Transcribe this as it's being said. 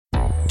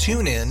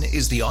TuneIn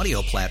is the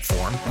audio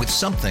platform with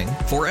something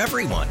for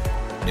everyone.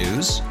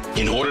 News.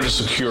 In order to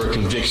secure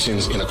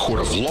convictions in a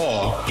court of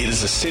law, it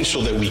is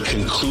essential that we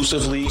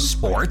conclusively.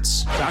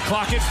 Sports. Shot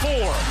clock at 4.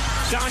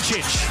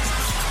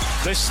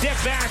 Doncic. The step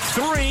back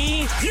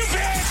 3. You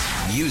bet.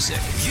 Music.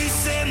 You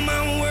set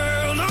my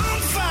world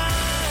on fire.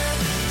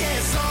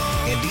 Yes,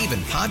 and even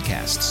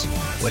podcasts.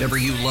 Whatever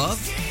you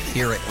love,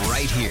 hear it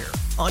right here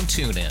on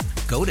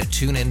TuneIn. Go to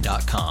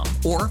TuneIn.com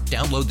or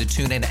download the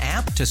TuneIn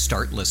app to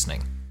start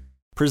listening.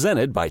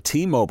 Presented by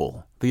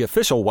T-Mobile, the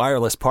official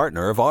wireless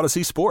partner of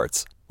Odyssey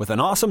Sports. With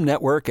an awesome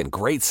network and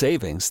great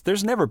savings,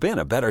 there's never been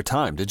a better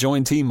time to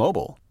join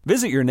T-Mobile.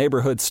 Visit your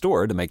neighborhood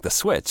store to make the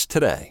switch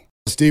today.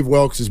 Steve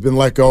Wilks has been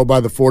let go by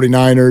the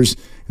 49ers.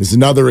 Is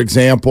another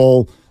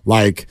example.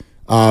 Like,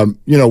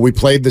 we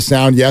played the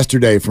sound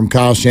yesterday from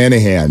Kyle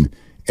Shanahan,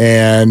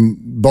 and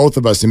both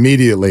of us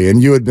immediately,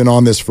 and you had been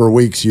on this for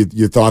weeks,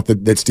 you thought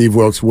that Steve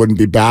Wilks wouldn't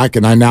be back,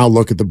 and I now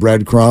look at the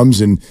breadcrumbs,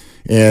 and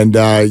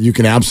you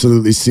can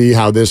absolutely see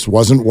how this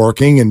wasn't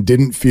working and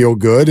didn't feel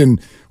good.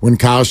 And when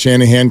Kyle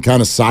Shanahan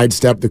kind of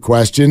sidestepped the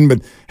question,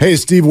 but hey,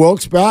 is Steve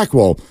Wilks back?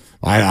 Well,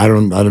 I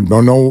don't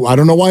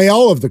know why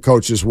all of the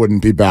coaches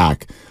wouldn't be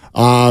back.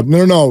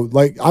 No.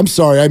 Like, I'm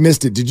sorry, I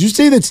missed it. Did you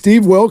say that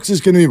Steve Wilks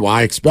is going to be? Well,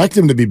 I expect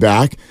him to be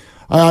back.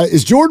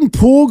 Is Jordan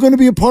Poole going to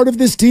be a part of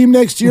this team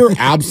next year?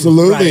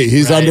 Absolutely.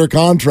 He's under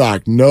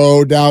contract.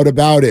 No doubt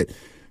about it.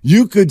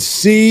 You could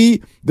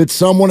see that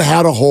someone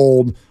had a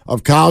hold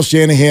of Kyle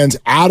Shanahan's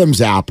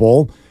Adam's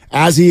apple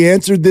as he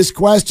answered this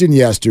question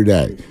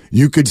yesterday.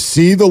 You could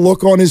see the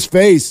look on his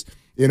face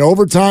in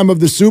overtime of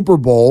the Super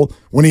Bowl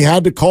when he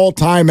had to call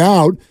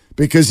timeout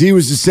because he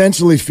was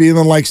essentially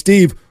feeling like,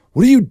 Steve,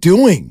 what are you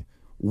doing?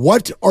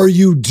 What are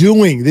you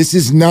doing? This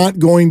is not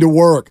going to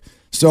work.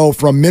 So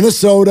from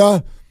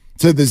Minnesota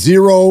to the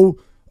zero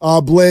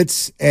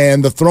blitz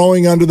and the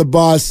throwing under the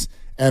bus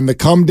and the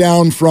come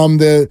down from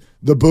the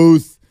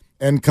booth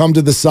and come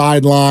to the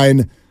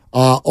sideline,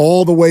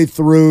 all the way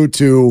through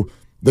to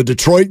the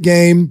Detroit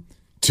game,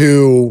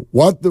 to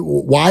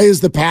why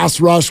is the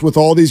pass rush with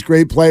all these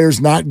great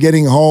players not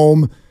getting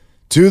home,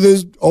 to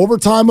the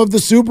overtime of the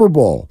Super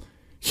Bowl.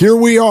 Here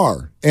we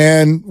are,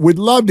 and we'd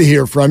love to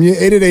hear from you,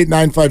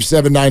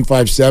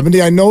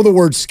 888-957-9570. I know the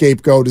word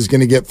scapegoat is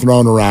going to get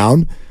thrown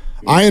around.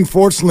 I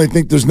unfortunately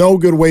think there's no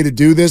good way to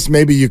do this.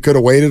 Maybe you could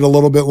have waited a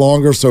little bit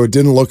longer so it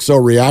didn't look so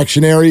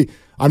reactionary.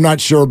 I'm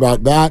not sure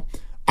about that.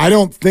 I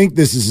don't think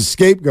this is a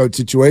scapegoat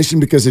situation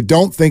because I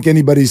don't think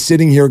anybody's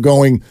sitting here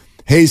going,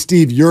 hey,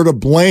 Steve, you're to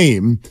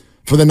blame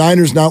for the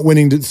Niners not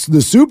winning the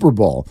Super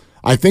Bowl.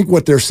 I think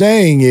what they're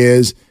saying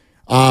is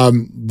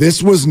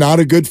this was not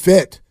a good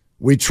fit.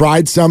 We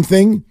tried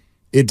something.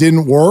 It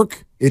didn't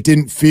work. It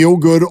didn't feel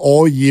good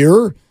all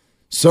year.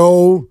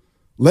 So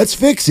let's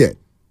fix it.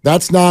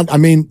 That's not,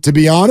 to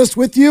be honest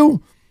with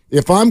you,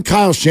 if I'm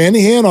Kyle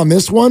Shanahan on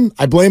this one,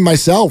 I blame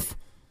myself.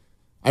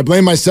 I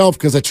blame myself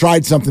because I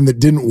tried something that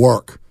didn't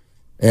work.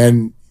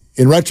 And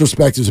in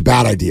retrospect, it was a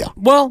bad idea.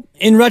 Well,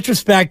 in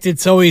retrospect,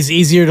 it's always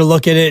easier to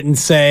look at it and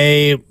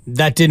say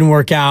that didn't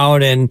work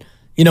out. And,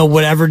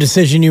 whatever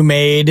decision you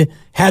made,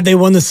 had they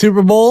won the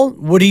Super Bowl,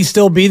 would he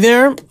still be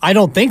there? I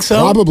don't think so.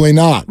 Probably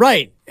not.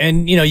 Right.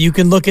 And, you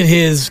can look at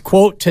his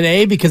quote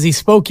today because he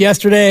spoke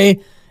yesterday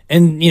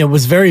and,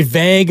 was very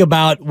vague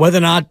about whether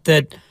or not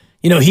that,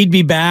 he'd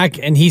be back.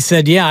 And he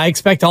said, yeah, I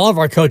expect all of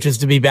our coaches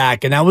to be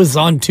back. And that was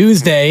on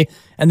Tuesday.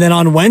 And then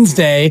on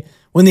Wednesday,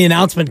 when the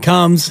announcement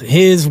comes,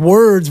 his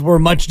words were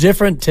much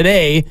different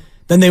today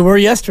than they were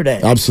yesterday.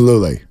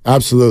 Absolutely.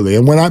 Absolutely.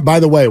 And when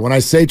I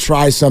say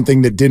try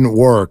something that didn't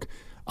work,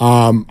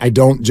 I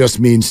don't just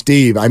mean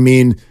Steve. I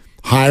mean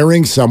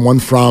hiring someone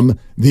from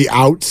the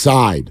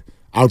outside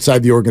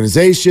the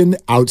organization,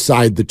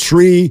 outside the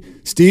tree.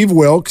 Steve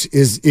Wilks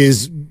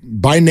is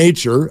by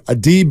nature a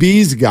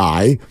DB's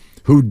guy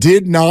who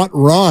did not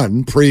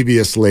run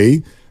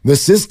previously the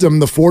system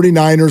the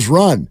 49ers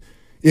run.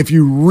 If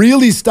you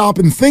really stop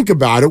and think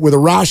about it with a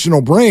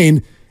rational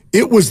brain,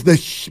 it was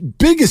the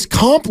biggest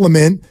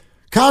compliment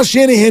Kyle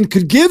Shanahan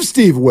could give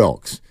Steve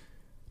Wilks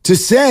to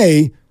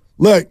say,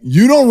 look,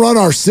 you don't run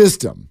our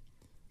system,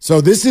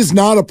 so this is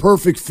not a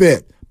perfect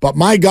fit, but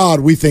my God,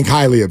 we think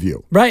highly of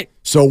you. Right.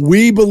 So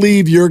we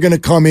believe you're going to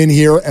come in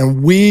here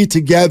and we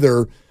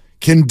together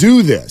can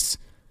do this.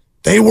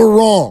 They were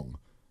wrong,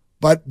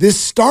 but this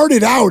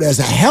started out as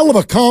a hell of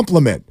a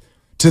compliment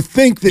to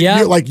think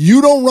that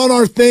you don't run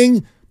our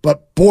thing,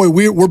 but boy,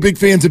 we're big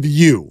fans of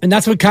you. And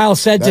that's what Kyle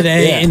said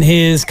today in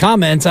his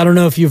comments. I don't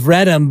know if you've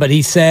read him, but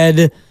he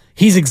said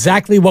he's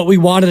exactly what we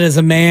wanted as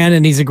a man,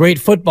 and he's a great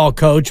football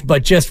coach,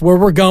 but just where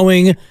we're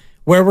going,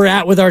 where we're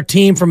at with our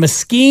team from a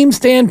scheme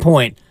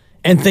standpoint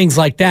and things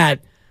like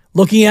that,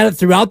 looking at it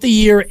throughout the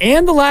year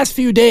and the last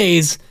few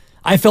days,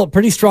 I felt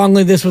pretty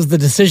strongly this was the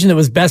decision that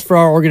was best for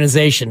our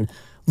organization.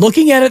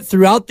 Looking at it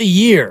throughout the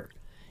year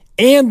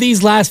and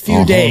these last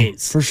few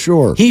days, for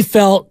sure, he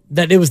felt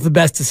that it was the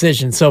best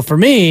decision. So for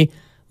me,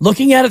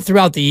 looking at it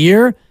throughout the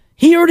year,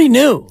 he already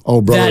knew. Oh,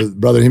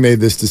 brother, he made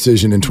this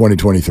decision in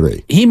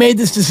 2023. He made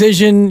this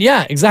decision,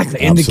 yeah,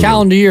 exactly, in the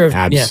calendar year.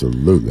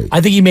 Absolutely. Yeah.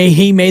 I think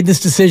he made this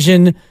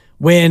decision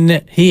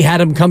when he had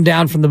him come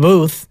down from the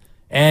booth,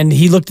 and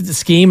he looked at the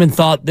scheme and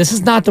thought, this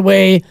is not the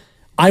way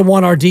I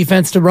want our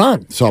defense to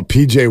run. Saw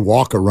P.J.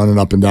 Walker running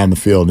up and down the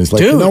field, and he's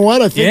like, Dude, you know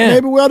what? I think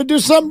maybe we ought to do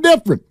something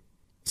different.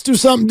 Let's do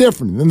something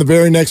different. And then the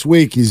very next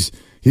week, he's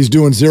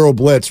doing zero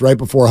blitz right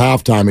before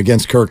halftime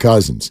against Kirk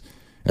Cousins.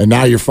 And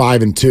now you're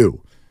 5-2.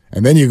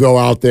 And then you go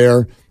out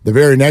there the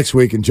very next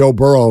week, and Joe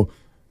Burrow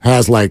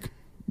has like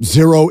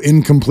 0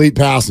 incomplete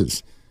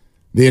passes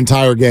the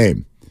entire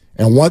game.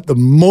 And what the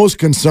most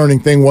concerning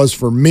thing was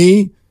for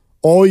me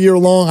all year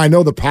long, I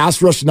know the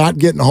pass rush not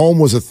getting home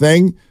was a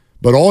thing,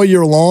 but all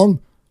year long,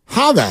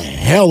 how the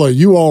hell are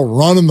you all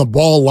running the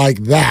ball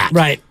like that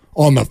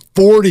on the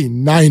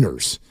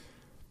 49ers?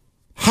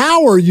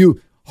 How are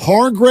you?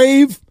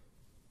 Hargrave,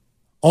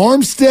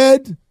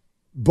 Armstead,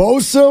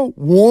 Bosa,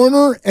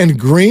 Warner, and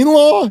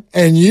Greenlaw,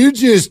 and you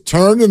just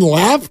turned and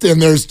left,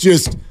 and there's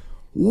just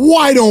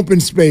wide open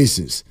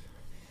spaces.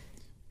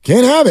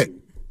 Can't have it.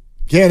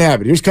 Can't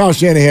have it. Here's Kyle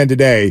Shanahan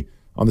today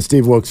on the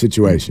Steve Wilks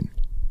situation.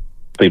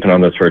 Sleeping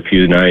on this for a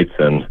few nights,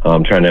 and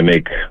I'm trying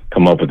to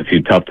come up with a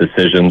few tough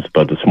decisions.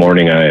 But this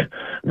morning, I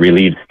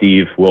relieved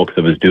Steve Wilks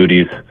of his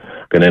duties.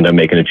 Going to end up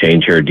making a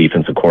change here,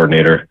 defensive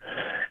coordinator.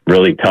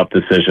 Really tough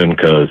decision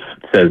because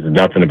it says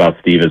nothing about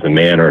Steve as a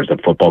man or as a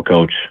football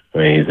coach. I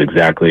mean, he's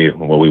exactly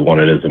what we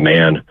wanted as a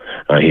man.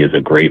 He is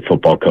a great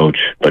football coach,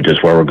 but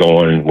just where we're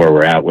going, where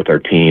we're at with our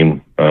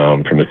team,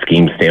 from a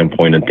scheme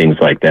standpoint and things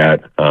like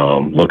that,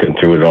 looking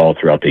through it all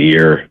throughout the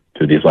year,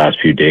 through these last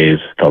few days,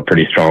 felt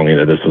pretty strongly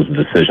that this was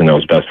a decision that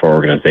was best for our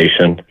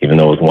organization. Even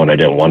though it was one I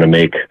didn't want to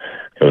make,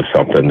 it was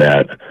something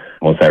that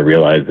once I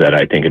realized that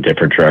I think a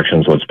different direction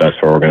is what's best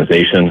for our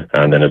organization,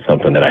 and then it's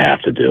something that I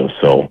have to do.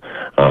 So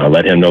I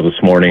let him know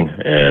this morning,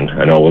 and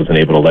I know I wasn't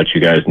able to let you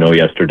guys know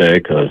yesterday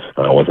because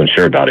I wasn't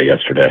sure about it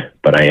yesterday,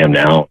 but I am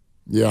now.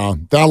 Yeah,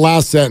 that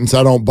last sentence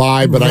I don't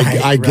buy, but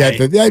I get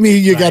that. I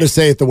mean, you got to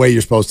say it the way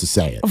you're supposed to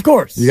say it. Of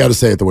course. You got to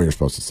say it the way you're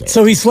supposed to say it.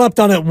 So he slept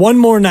on it one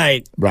more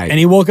night, and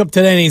he woke up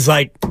today and he's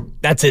like,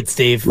 that's it,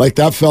 Steve. Like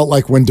that felt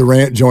like when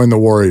Durant joined the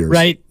Warriors.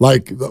 Right.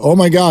 Like, oh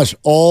my gosh,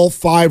 all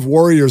 5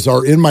 Warriors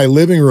are in my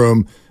living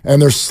room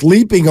and they're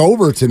sleeping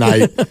over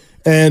tonight.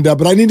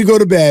 But I need to go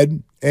to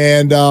bed,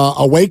 and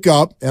I'll wake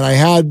up, and I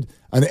had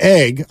an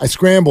egg. I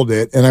scrambled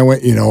it, and I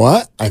went, you know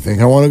what? I think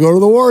I want to go to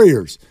the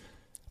Warriors.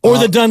 Or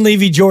the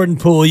Dunleavy-Jordan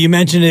Poole. You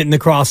mentioned it in the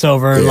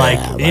crossover.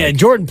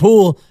 Jordan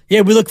Poole,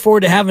 we look forward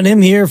to having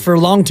him here for a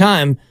long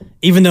time,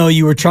 even though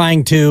you were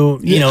trying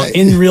to,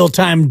 in real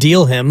time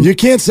deal him. You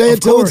can't say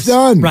it till it's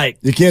done. Right.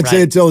 You can't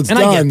say it till it's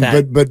done. I get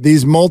that. But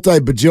these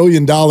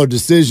multi-bajillion-dollar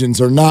decisions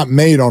are not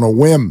made on a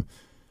whim.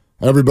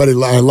 I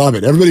love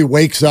it. Everybody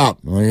wakes up.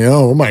 Like,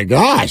 oh, my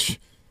gosh.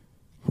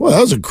 Well,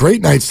 that was a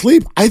great night's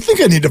sleep. I think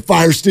I need to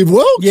fire Steve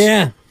Wilks.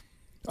 Yeah.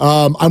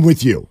 I'm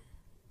with you.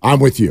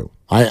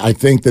 I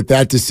think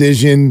that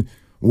decision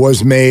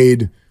was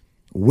made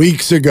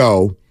weeks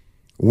ago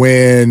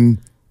when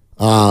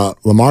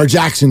Lamar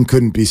Jackson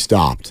couldn't be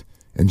stopped,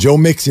 and Joe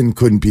Mixon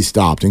couldn't be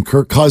stopped, and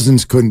Kirk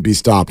Cousins couldn't be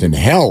stopped. And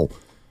hell,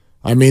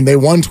 I mean, they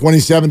won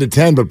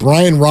 27-10, but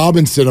Brian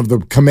Robinson of the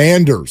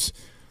Commanders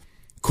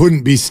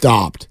couldn't be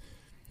stopped.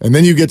 And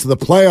then you get to the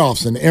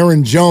playoffs, and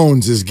Aaron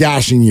Jones is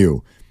gashing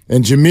you,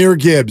 and Jahmyr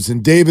Gibbs,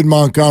 and David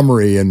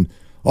Montgomery, and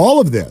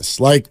all of this.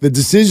 Like, the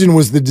decision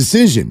was the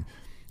decision.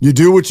 You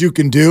do what you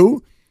can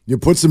do. You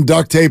put some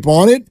duct tape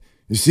on it.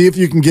 You see if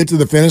you can get to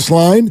the finish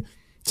line.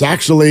 It's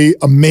actually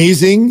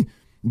amazing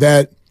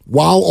that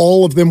while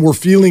all of them were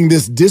feeling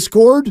this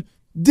discord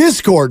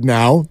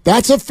now,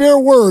 that's a fair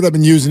word. I've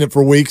been using it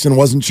for weeks and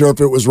wasn't sure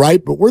if it was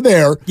right, but we're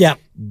there. Yeah.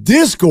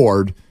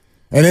 Discord,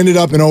 and ended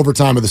up in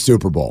overtime of the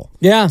Super Bowl.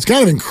 Yeah. It's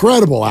kind of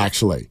incredible,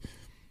 actually.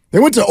 They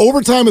went to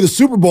overtime of the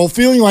Super Bowl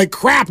feeling like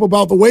crap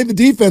about the way the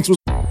defense was.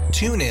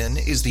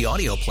 TuneIn is the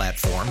audio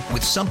platform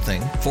with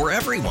something for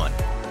everyone.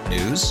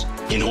 News.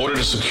 In order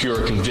to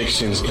secure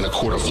convictions in a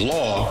court of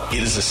law,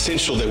 it is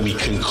essential that we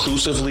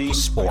conclusively.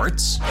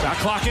 Sports. Shot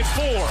clock at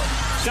 4.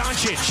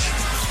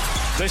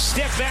 Doncic. The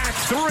step back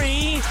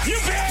 3. You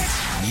bet.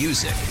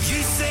 Music.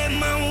 You set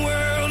my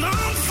world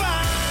on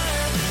fire.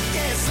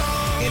 Yes,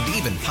 and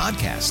even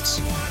podcasts.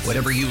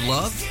 Whatever you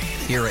love,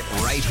 hear it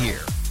right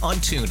here on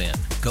TuneIn.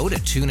 Go to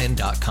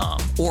TuneIn.com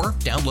or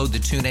download the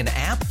TuneIn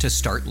app to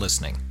start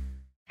listening.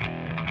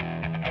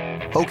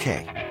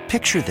 Okay,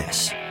 picture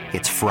this.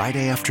 It's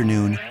Friday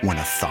afternoon when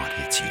a thought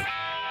hits you.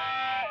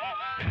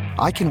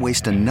 I can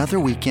waste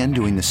another weekend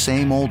doing the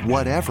same old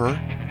whatever,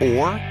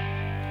 or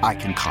I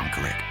can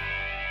conquer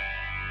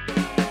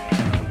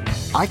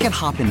it. I can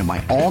hop into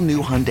my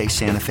all-new Hyundai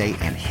Santa Fe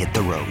and hit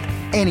the road.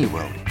 Any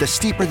road. The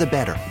steeper, the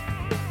better.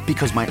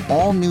 Because my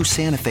all-new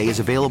Santa Fe is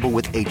available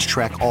with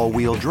H-Track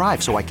all-wheel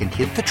drive, so I can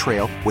hit the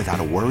trail without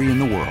a worry in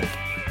the world.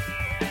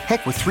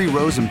 Heck, with 3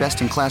 rows and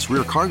best-in-class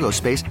rear cargo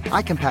space,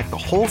 I can pack the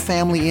whole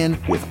family in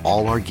with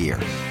all our gear.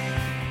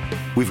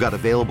 We've got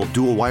available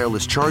dual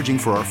wireless charging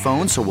for our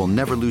phones, so we'll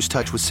never lose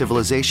touch with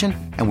civilization,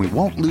 and we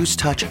won't lose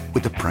touch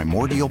with the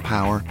primordial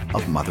power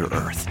of Mother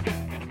Earth.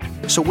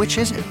 So which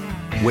is it?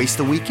 Waste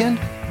the weekend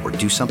or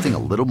do something a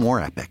little more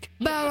epic?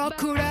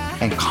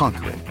 And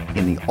conquer it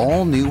in the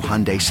all-new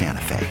Hyundai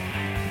Santa Fe.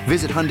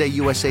 Visit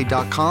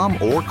HyundaiUSA.com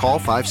or call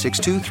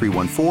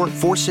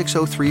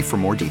 562-314-4603 for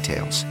more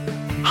details.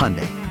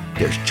 Hyundai,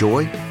 there's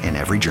joy in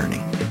every journey.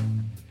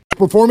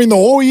 Performing the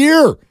whole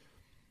year.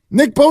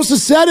 Nick Bosa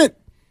said it.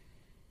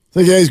 I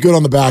think, yeah, he's good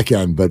on the back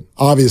end, but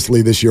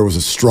obviously this year was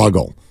a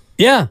struggle.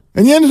 Yeah.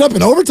 And you ended up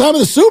in overtime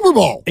of the Super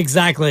Bowl.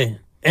 Exactly.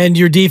 And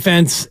your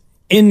defense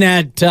in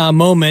that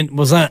moment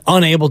was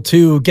unable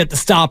to get the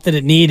stop that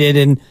it needed.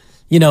 And,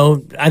 you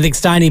know, I think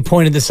Steiny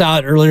pointed this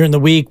out earlier in the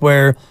week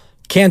where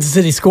Kansas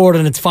City scored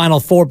in its final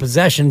 4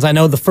 possessions. I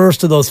know the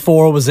first of those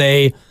 4 was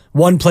a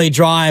one-play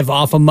drive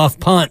off a muff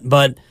punt,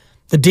 but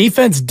the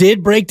defense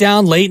did break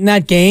down late in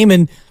that game,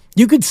 and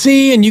you could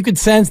see and you could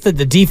sense that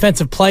the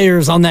defensive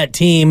players on that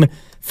team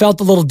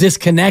felt a little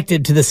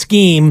disconnected to the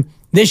scheme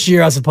this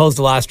year as opposed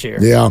to last year.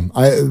 Yeah,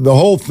 the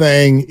whole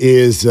thing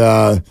is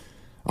I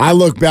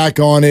look back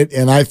on it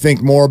and I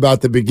think more about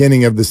the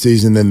beginning of the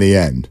season than the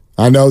end.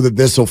 I know that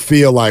this will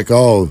feel like,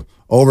 oh,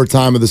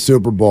 overtime of the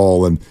Super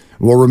Bowl, and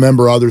we'll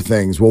remember other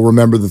things. We'll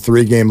remember the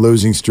 3-game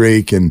losing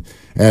streak and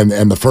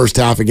the first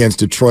half against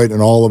Detroit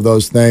and all of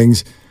those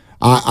things.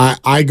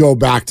 I go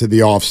back to the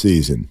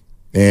offseason,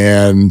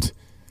 and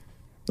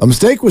a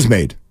mistake was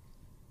made.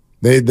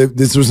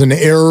 This was an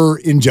error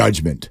in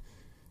judgment.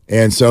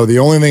 And so the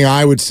only thing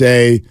I would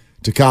say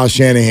to Kyle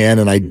Shanahan,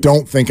 and I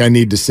don't think I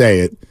need to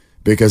say it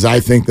because I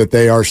think that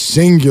they are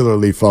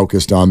singularly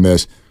focused on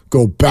this,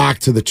 go back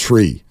to the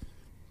tree.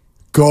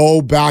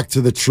 Go back to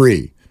the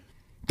tree.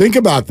 Think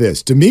about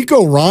this.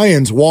 DeMeco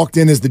Ryans walked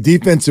in as the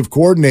defensive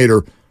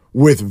coordinator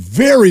with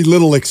very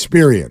little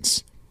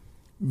experience.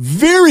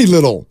 Very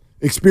little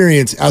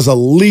experience as a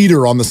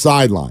leader on the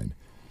sideline.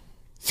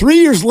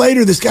 3 years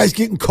later, this guy's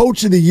getting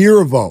Coach of the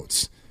Year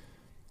votes.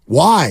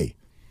 Why?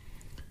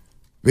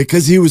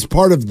 Because he was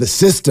part of the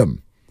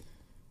system.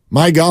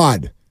 My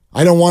God,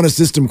 I don't want a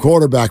system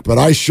quarterback, but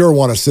I sure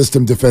want a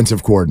system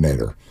defensive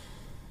coordinator.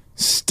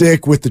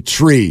 Stick with the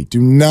tree.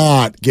 Do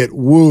not get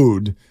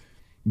wooed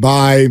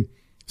by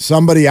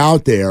somebody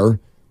out there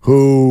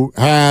who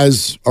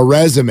has a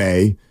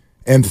resume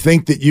and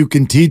think that you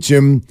can teach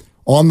him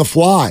on the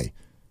fly.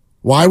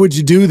 Why would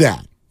you do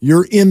that?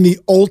 You're in the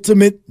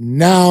ultimate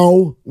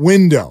now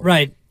window.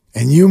 Right.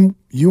 And you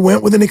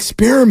went with an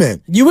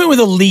experiment. You went with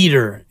a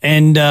leader,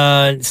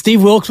 and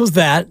Steve Wilks was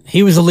that.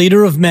 He was a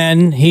leader of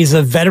men. He's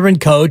a veteran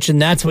coach,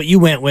 and that's what you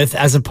went with,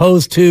 as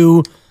opposed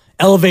to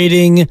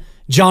elevating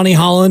Johnny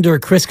Holland or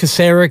Chris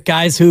Kasarik,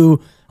 guys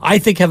who I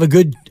think have a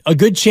good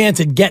chance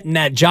at getting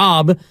that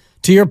job.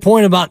 To your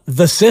point about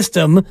the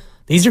system,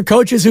 these are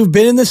coaches who've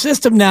been in the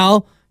system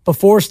now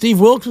before Steve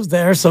Wilks was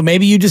there, so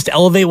maybe you just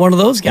elevate one of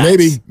those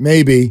guys.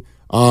 Maybe.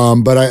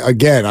 But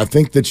I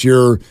think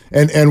that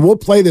and we'll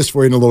play this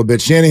for you in a little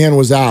bit. Shanahan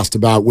was asked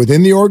about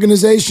within the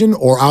organization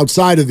or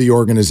outside of the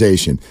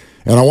organization.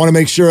 And I want to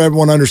make sure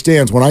everyone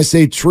understands when I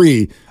say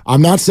tree,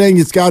 I'm not saying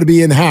it's got to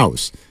be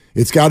in-house.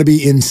 It's got to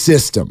be in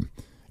system.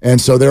 And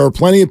so there are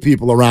plenty of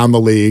people around the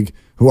league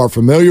who are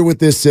familiar with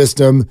this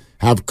system,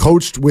 have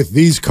coached with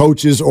these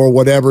coaches or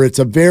whatever. It's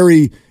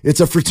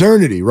a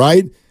fraternity,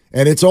 right?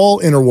 And it's all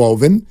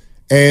interwoven.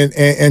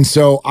 And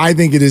so I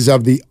think it is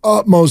of the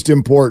utmost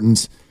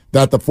importance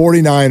that the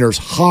 49ers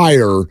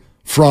hire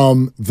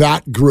from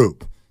that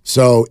group.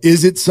 So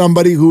is it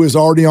somebody who is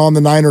already on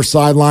the Niners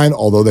sideline,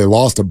 although they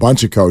lost a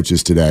bunch of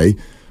coaches today,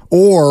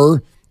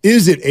 or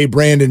is it a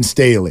Brandon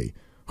Staley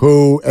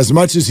who, as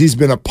much as he's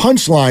been a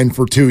punchline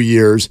for 2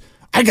 years,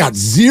 I got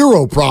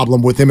zero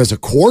problem with him as a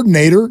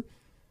coordinator?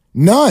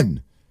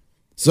 None.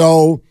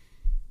 So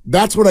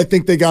that's what I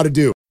think they got to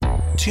do.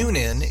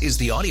 TuneIn is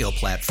the audio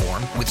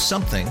platform with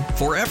something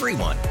for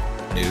everyone.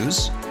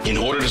 News. In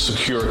order to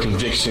secure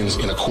convictions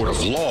in a court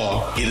of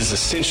law, it is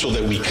essential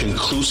that we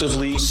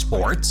conclusively.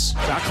 Sports.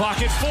 Shot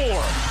clock at 4.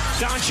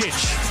 Doncic.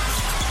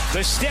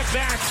 The step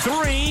back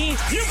 3.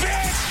 You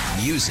bet.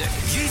 Music.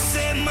 You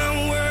set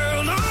my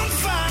world on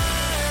fire.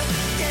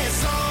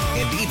 Yes,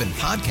 and even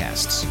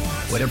podcasts.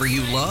 Whatever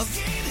you love,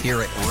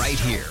 hear it right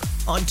here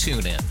on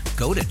TuneIn.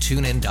 Go to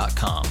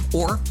TuneIn.com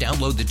or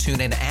download the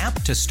TuneIn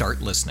app to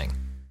start listening.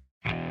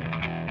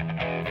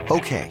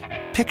 Okay,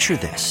 picture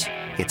this.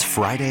 It's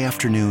Friday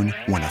afternoon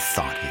when a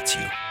thought hits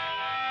you.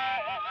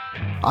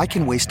 I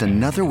can waste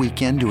another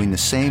weekend doing the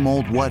same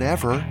old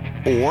whatever,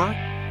 or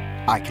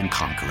I can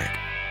conquer it.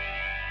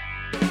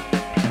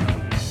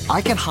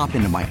 I can hop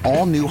into my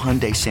all-new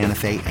Hyundai Santa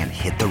Fe and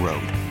hit the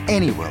road.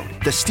 Any road.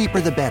 The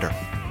steeper, the better.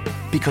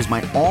 Because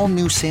my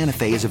all-new Santa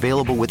Fe is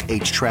available with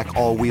H-Track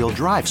all-wheel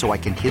drive, so I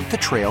can hit the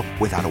trail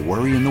without a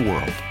worry in the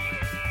world.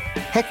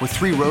 Heck, with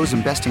 3 rows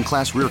and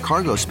best-in-class rear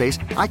cargo space,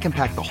 I can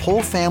pack the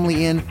whole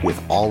family in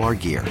with all our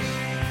gear.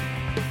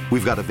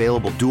 We've got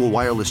available dual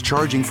wireless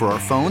charging for our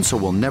phones, so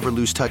we'll never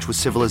lose touch with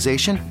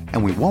civilization,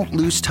 and we won't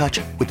lose touch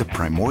with the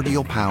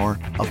primordial power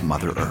of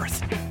Mother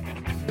Earth.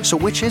 So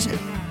which is it?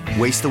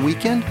 Waste the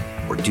weekend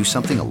or do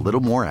something a little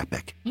more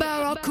epic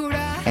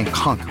and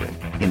conquer it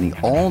in the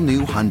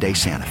all-new Hyundai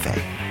Santa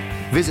Fe.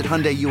 Visit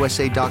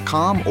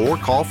HyundaiUSA.com or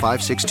call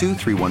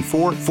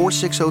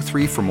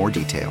 562-314-4603 for more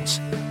details.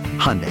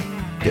 Hyundai,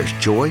 there's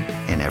joy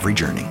in every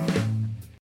journey.